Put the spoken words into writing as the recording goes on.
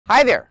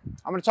Hi there,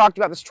 I'm going to talk to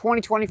you about this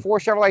 2024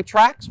 Chevrolet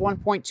Trax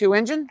 1.2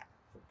 engine.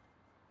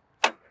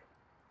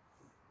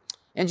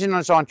 Engine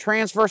is on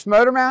transverse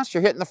motor mounts.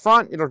 You're hitting the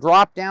front, it'll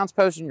drop down,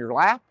 suppose in your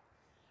lap.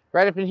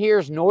 Right up in here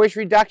is noise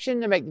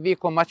reduction to make the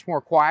vehicle much more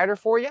quieter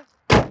for you.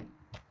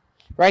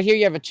 Right here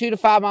you have a 2 to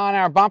 5 mile an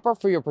hour bumper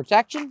for your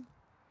protection.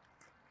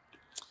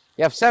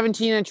 You have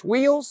 17-inch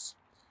wheels.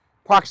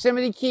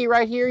 Proximity key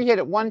right here, you hit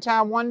it one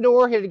time, one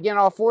door, hit it again,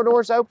 all 4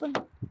 doors open.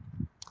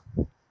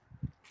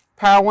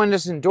 Power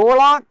windows and door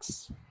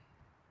locks.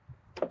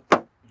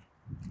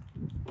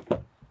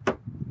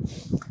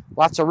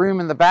 Lots of room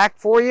in the back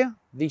for you.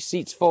 These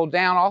seats fold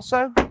down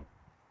also.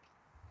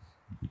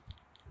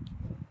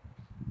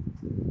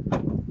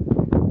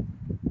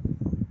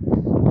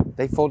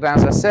 They fold down,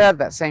 as I said,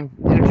 that same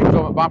energy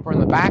filament bumper in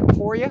the back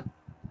for you.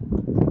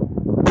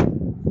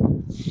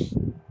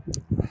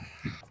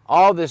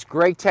 All this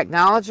great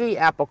technology,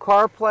 Apple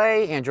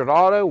CarPlay, Android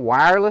Auto,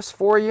 wireless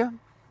for you.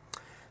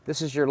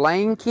 This is your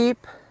lane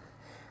keep.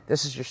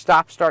 This is your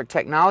stop-start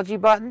technology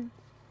button.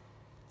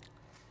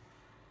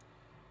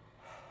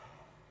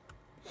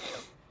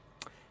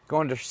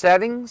 Go under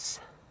settings,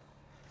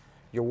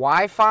 your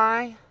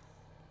Wi-Fi,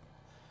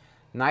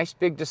 nice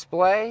big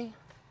display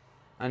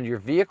under your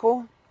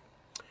vehicle,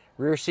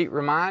 rear seat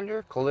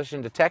reminder,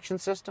 collision detection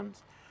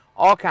systems,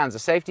 all kinds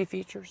of safety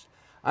features.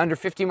 Under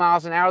 50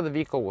 miles an hour, the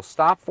vehicle will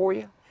stop for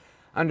you.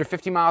 Under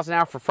 50 miles an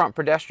hour for front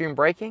pedestrian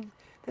braking.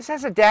 This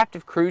has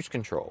adaptive cruise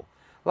control.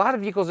 A lot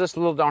of vehicles this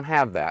little don't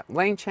have that.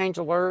 Lane change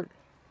alert.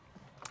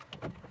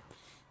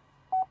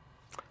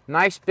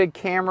 Nice big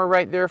camera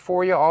right there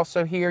for you.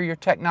 Also here, your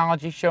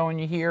technology showing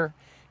you here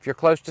if you're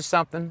close to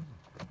something.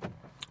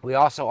 We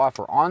also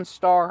offer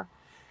OnStar,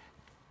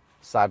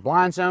 side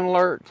blind zone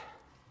alert.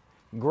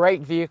 Great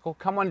vehicle.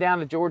 Come on down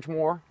to George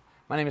Moore.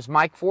 My name is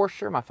Mike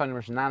Forster. My phone number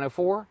is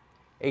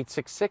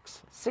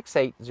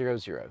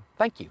 904-866-6800.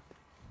 Thank you.